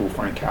actual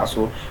Frank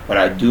Castle, but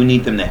I do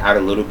need them to add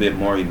a little bit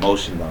more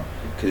emotion, though,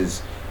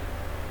 because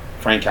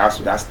Frank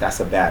Castle,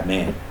 that's a bad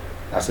man.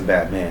 That's a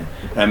bad man.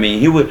 I mean,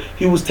 he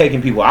was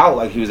taking people out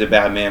like he was a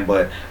bad man,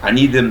 but I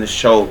need them to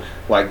show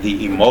like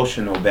the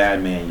emotional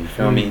bad man. You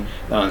feel me?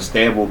 The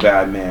unstable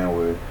bad man,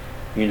 where,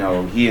 you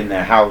know, he in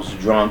the house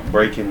drunk,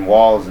 breaking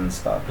walls and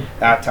stuff.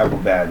 That type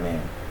of bad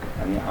man.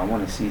 I mean, I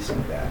want to see some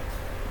of that.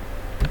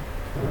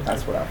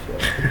 That's what I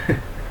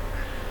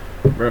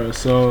feel. Bro,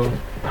 so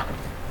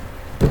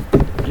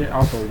get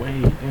out the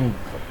way.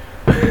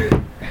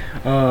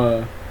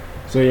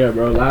 So yeah,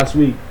 bro. Last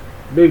week,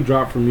 big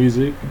drop for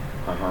music.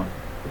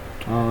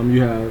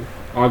 You have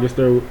August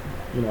 3rd.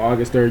 You know,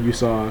 August 3rd, you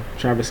saw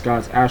Travis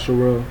Scott's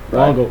Astroworld.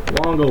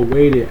 Long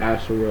awaited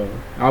Astroworld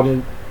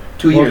album.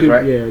 2 years,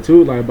 right? Yeah,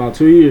 about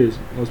 2 years.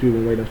 Most people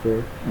been waiting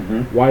for.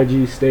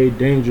 YG Stay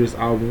Dangerous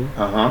album.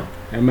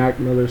 And Mac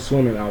Miller's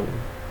Swimming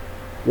album.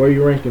 Where are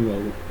you ranking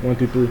those? 1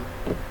 through 3.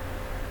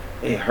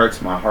 It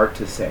hurts my heart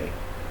to say,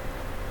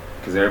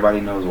 because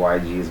everybody knows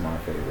YG is my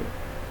favorite.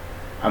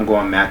 I'm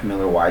going Mac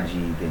Miller,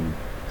 YG, then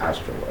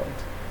Astroworld.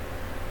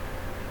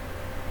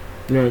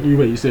 Yeah,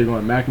 you say you're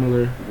going Mac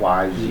Miller,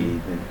 YG,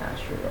 then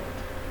Astroworld.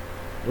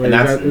 Wait,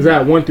 is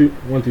that 1 through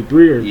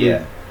 3 or 3?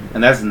 Yeah,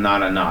 and that's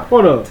not a knock.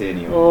 Hold up.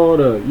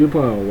 You're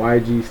putting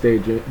YG Stay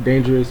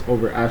Dangerous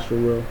over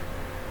Astroworld?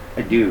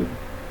 I do.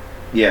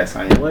 Yes,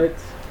 I am. What?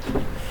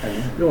 I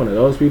am. You're one of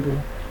those people?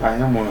 I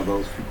am one of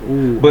those people.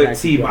 Ooh, but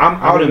see,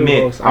 I'll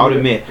admit,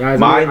 guys,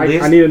 my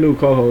list. I need a new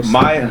co-host.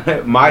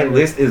 My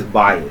list is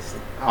biased,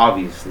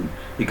 obviously,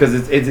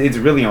 because it's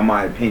really on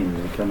my opinion.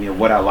 You feel me? Of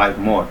what I like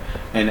more,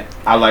 and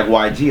I like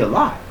YG a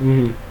lot.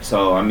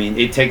 So I mean,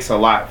 it takes a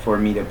lot for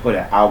me to put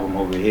an album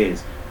over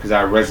his, because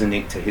I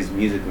resonate to his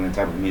music and the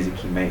type of music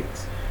he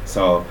makes.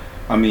 So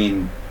I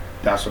mean,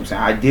 that's what I'm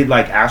saying. I did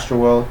like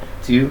Astroworld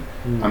too.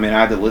 I mean, I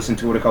had to listen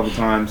to it a couple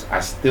times. I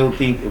still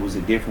think it was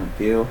a different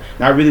feel.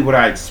 Not really what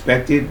I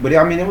expected, but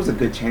I mean, it was a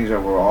good change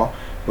overall.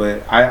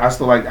 But I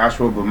still like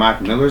Astro, but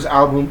Mac Miller's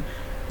album.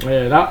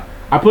 Yeah,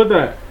 I put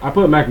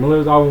Mac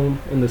Miller's album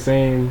in the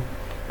same.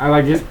 I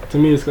like it. To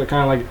me, it's kind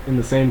of like in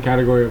the same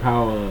category of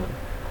how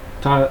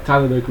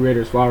Tyler the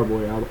Creator's Flower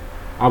Boy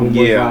album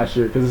was last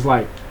year, because it's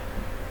like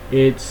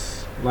I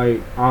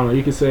don't know.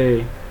 You could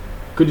say.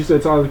 Could you say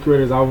Tyler the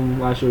Creator's album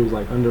last year was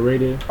like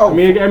underrated? Oh,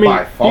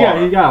 by far.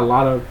 He got a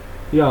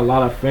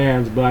lot of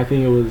fans, but I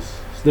think it was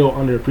still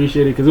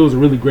underappreciated because it was a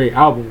really great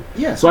album.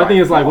 Yeah. So I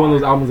think it's like one of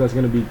those albums that's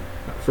gonna be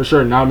for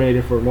sure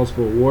nominated for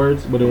multiple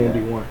awards, but it won't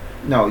be one.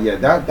 No, yeah,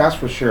 that's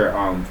for sure.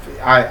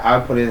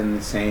 I put it in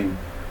the same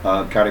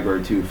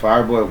category too.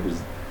 Flower Boy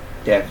was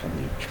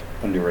definitely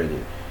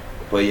underrated,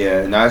 but yeah,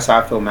 and that's how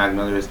I feel Mac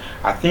Miller is.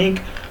 I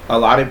think a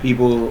lot of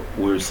people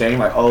were saying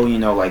like,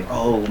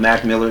 oh,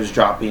 Mac Miller's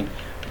dropping.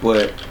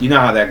 But you know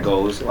how that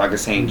goes, like the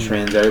same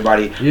trends.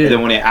 Everybody, and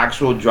then when it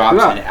actual drops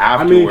and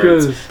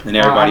afterwards, then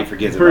everybody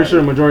forgets about it. I'm pretty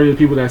sure the majority of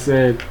the people that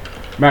said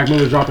Mac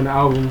Miller's dropping the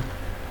album,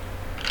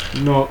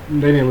 no,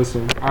 they didn't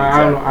listen. I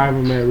don't know. I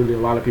haven't met really a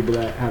lot of people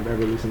that have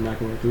ever listened to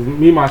Mac Miller. Cause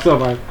me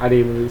myself, I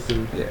didn't even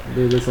listen. Yeah.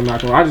 Didn't listen to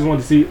Mac Miller. I just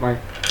wanted to see like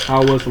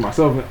how it was for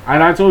myself.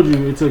 And I told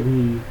you it took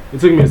me a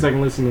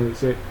second listen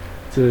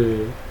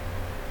to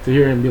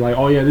hear it and be like,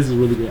 oh yeah, this is a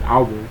really good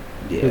album.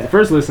 Yeah. The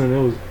first listen,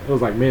 it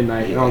was like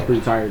midnight, and I was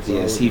pretty tired.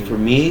 So see, for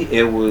me,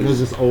 it was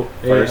just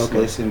first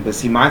listen. But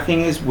see, my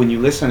thing is, when you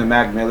listen to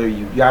Mac Miller,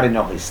 you got to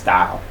know his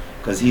style,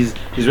 because he's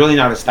really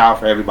not a style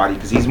for everybody,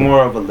 because he's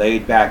more of a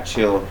laid back,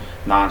 chill,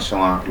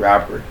 nonchalant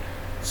rapper.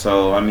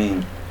 So I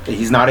mean,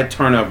 he's not a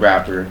turn up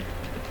rapper.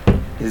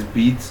 His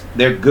beats,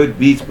 they're good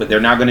beats, but they're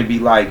not going to be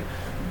like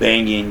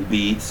banging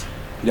beats.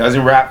 He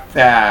doesn't rap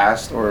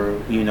fast or,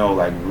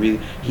 like really.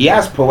 He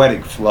has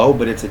poetic flow,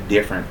 but it's a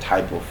different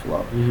type of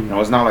flow. Mm-hmm.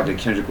 It's not like a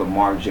Kendrick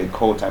Lamar, J.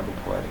 Cole type of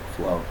poetic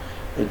flow.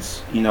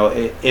 It's,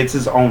 it's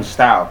his own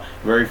style.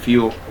 Very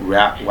few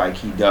rap like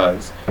he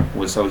does.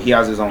 So he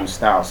has his own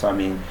style. So, I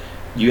mean,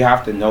 you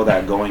have to know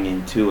that going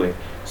into it.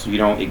 So you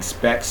don't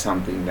expect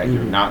something that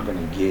you're not going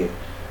to get.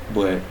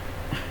 But,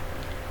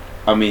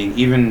 I mean,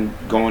 even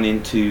going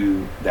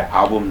into the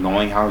album,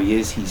 knowing how he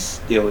is, he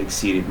still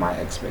exceeded my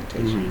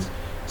expectations. Mm-hmm.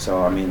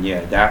 So, I mean,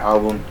 yeah, that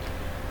album,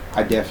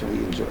 I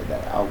definitely enjoyed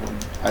that album.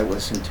 I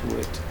listened to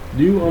it.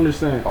 Do you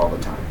understand all the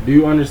time? Do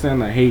you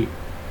understand the hate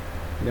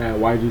that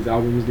YG's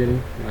album is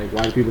getting? Like,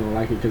 why people don't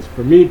like it? Because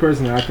for me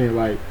personally, I think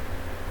like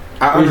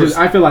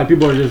I feel like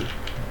people are just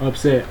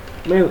upset,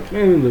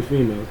 mainly the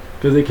females,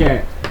 because they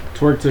can't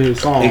twerk to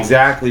his song.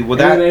 Exactly. Well,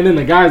 and then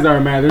the guys that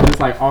are mad, they're just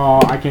like, oh,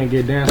 I can't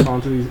get danced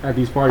on to at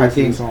these parties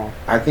to the song.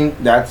 I think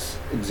that's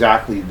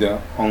exactly the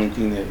only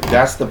thing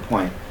that's the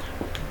point.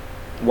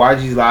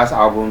 YG's last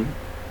album,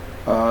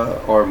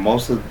 or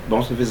most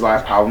of his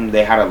last album,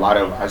 they had a lot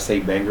of, I say,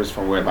 bangers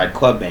from where, like,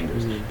 club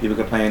bangers. Mm-hmm. People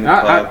could play in the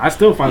club. I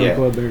still find the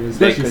club bangers,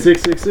 especially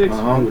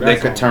 666. They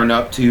could turn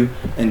up to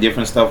and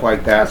different stuff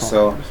like that.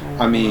 So,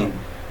 I mean,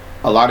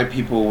 a lot of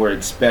people were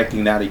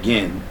expecting that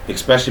again,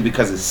 especially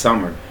because it's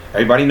summer.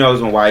 Everybody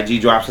knows when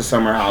YG drops a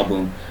summer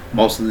album,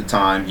 most of the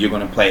time you're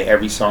going to play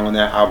every song on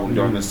that album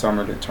during the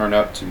summer to turn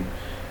up to.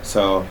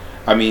 So,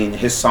 I mean,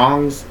 his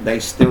songs,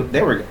 they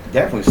were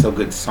definitely still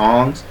good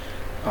songs.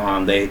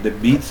 The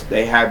beats,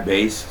 they had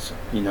bass,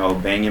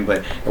 banging,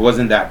 but it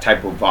wasn't that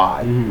type of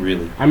vibe,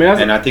 really. I mean,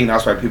 and I think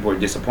that's why people were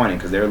disappointed,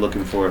 because they were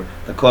looking for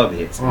the club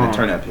hits and the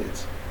turn up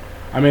hits.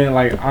 I mean,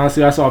 like,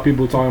 honestly, I saw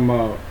people talking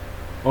about,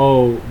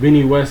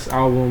 Vinny West's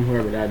album,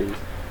 whoever that is.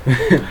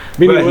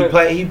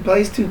 But he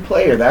plays two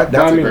player. That's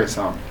a great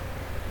song.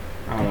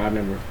 I don't know. I've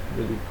never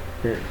really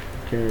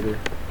cared or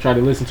tried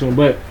to listen to him,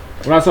 but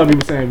when I saw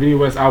people saying Vinny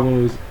West's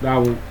album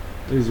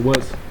is what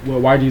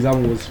YG's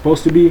album was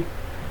supposed to be,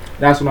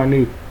 that's when I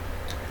knew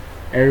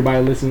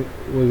everybody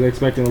was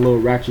expecting a little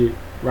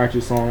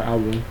ratchet song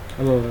album,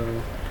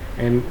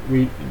 and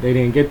they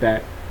didn't get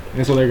that,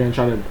 and so they're gonna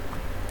try to,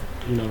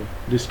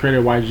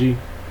 discredit YG.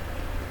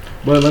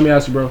 But let me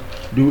ask you, bro,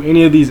 do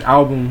any of these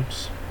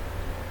albums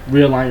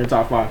realign your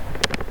top 5?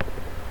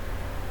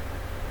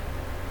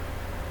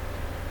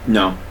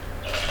 No.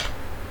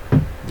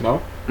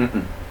 No?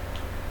 Mm-mm.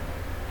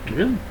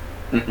 Really?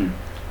 Mm-mm.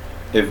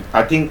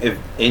 I think if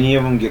any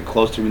of them get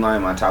close to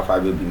relying my top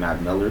 5, it would be Mac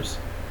Miller's.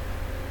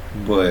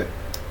 But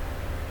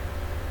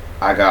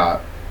I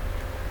got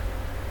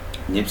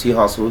Nipsey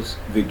Hussle's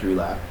Victory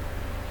Lap.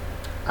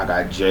 I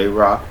got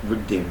J-Rock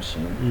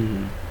Redemption.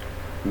 Mm-hmm.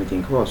 Let me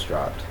think who else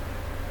dropped.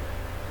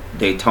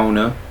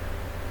 Daytona.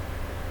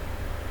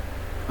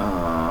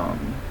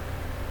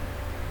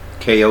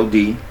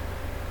 KOD.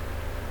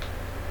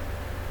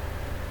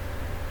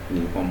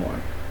 Need one more.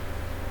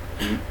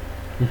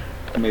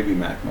 Maybe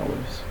Mac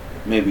Miller's.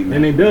 Maybe.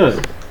 And it does.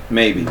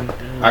 Maybe.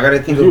 I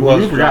gotta think of who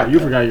else dropped. You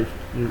forgot your.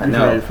 I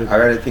know. I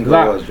gotta think of who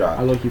else dropped.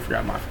 I look. You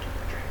forgot my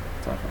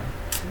top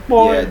 5.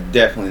 Boy. Yeah,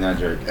 definitely not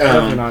Drake.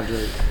 Definitely not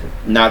Drake.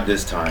 Not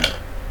this time.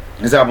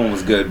 His album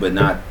was good, but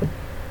not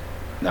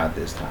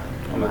this time.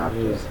 I'm gonna have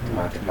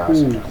to pass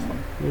on that one.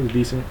 It was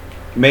decent.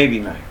 Maybe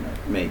Mac.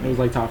 Maybe. It was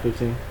like top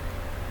 15.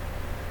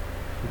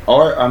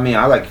 Or I mean,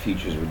 I like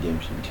Future's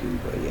Redemption too,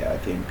 but yeah, I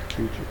think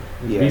Future.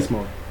 Yeah. Beast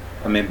Mode.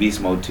 I mean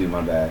Beast Mode 2,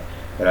 my bad.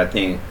 But I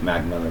think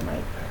Mac Miller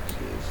might pass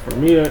his. For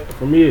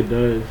me, it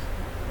does.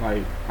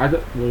 Like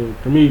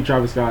for me,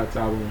 Travis Scott's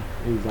album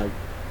is like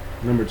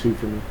number 2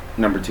 for me.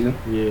 Number 2?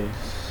 Yeah.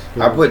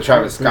 I put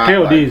Travis Scott.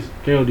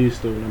 KOD's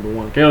still number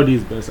 1.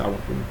 KOD's best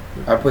album for me.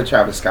 I put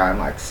Travis Scott in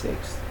like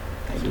 6th.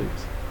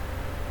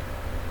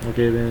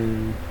 Okay,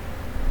 then.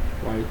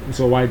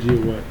 So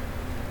YG what?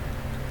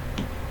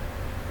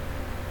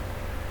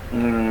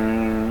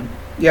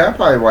 Yeah, I'd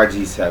probably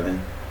YG 7.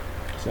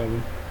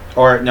 7.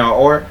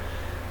 Or.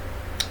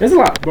 It's a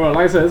lot, bro.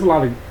 Like I said, it's a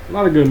lot of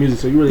good music.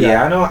 So you really.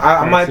 Yeah, I know.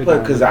 I might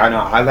put because I know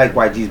I like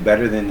YG's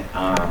better than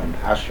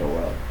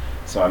Astroworld.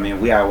 So I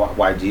mean, we have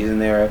YG's in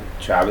there.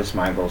 Travis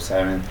might go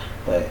 7th,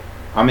 but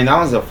I mean that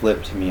was a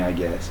flip to me. I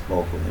guess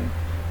both of them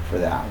for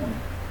that one.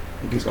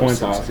 It's coin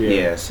toss,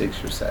 yeah,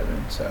 6 or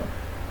 7. So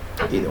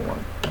either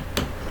one.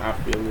 I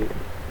feel it.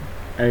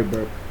 Hey,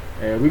 bro.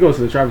 Hey, we go to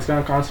the Travis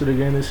Scott concert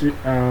again this year.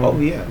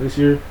 This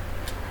year,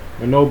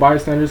 when No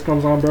Bystanders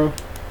comes on, bro,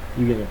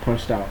 you getting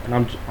punched out, and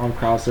I'm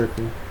crowd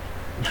surfing.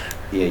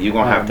 Yeah, you're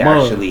gonna have to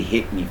actually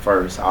hit me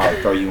first. I'll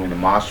throw you in the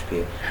mosh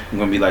pit. You're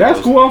gonna be like,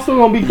 that's cool. I'm still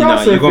gonna be crowd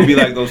surfing. You're gonna be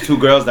like those 2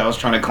 girls that was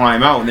trying to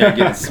climb out and they're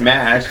getting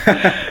smashed.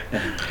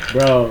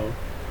 Bro,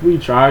 we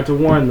tried to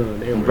warn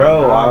them.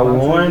 I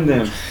warned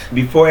them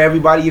before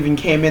everybody even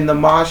came in the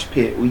mosh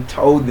pit. We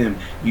told them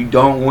you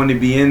don't want to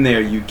be in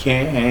there. You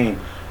can't hang.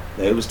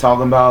 They was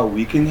talking about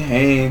we can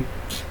hang.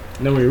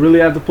 And then we really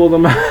had to pull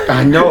them out.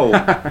 I know.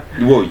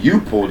 Well,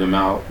 you pulled them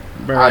out.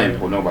 Bro. I didn't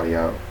pull nobody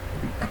out.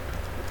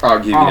 I'll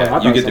give you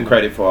that. You get the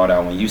credit for all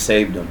that one. You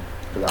saved them.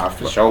 Because I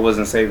for sure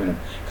wasn't saving them.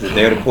 Because if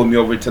they would have pulled me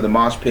over to the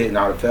mosh pit and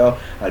I would have fell,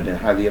 I'd have been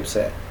highly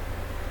upset.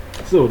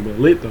 Still would have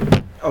been lit though.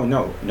 Oh,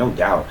 no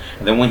doubt.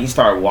 And then when he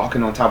started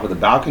walking on top of the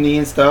balcony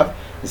and stuff,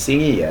 and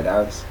singing, it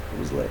was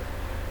lit.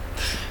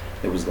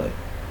 It was lit.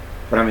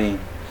 But I mean,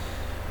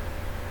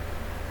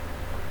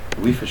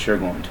 we for sure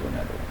going to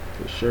another one.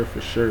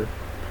 For sure.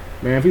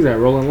 Man, if he's at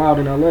Rolling Loud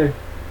in LA,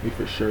 we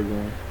for sure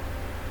going.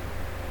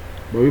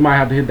 But we might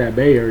have to hit that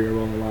Bay Area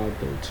Rolling Loud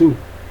though too.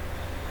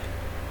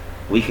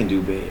 We can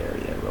do Bay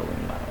Area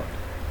Rolling Loud.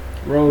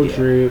 Road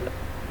trip.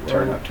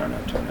 Turn up.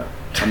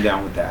 I'm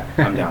down with that.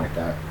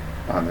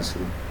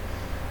 Honestly.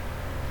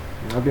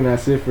 I think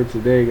that's it for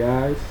today,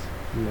 guys.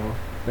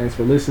 Thanks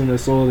for listening to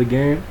Soul of the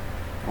Game.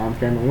 I'm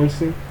Cameron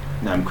Winston.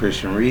 And I'm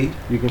Christian Reed.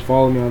 You can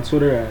follow me on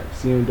Twitter at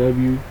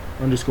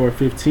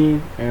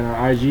CMW_15 and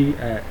on IG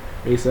at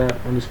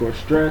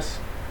ASAP_stress.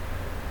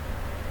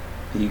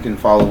 You can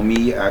follow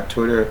me at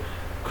Twitter,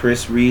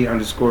 Chris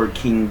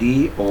Reed_King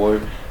D,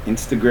 or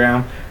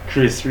Instagram,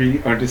 Chris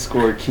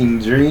Reed_King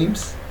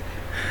Dreams.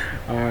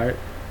 Alright.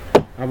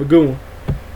 Have a good one.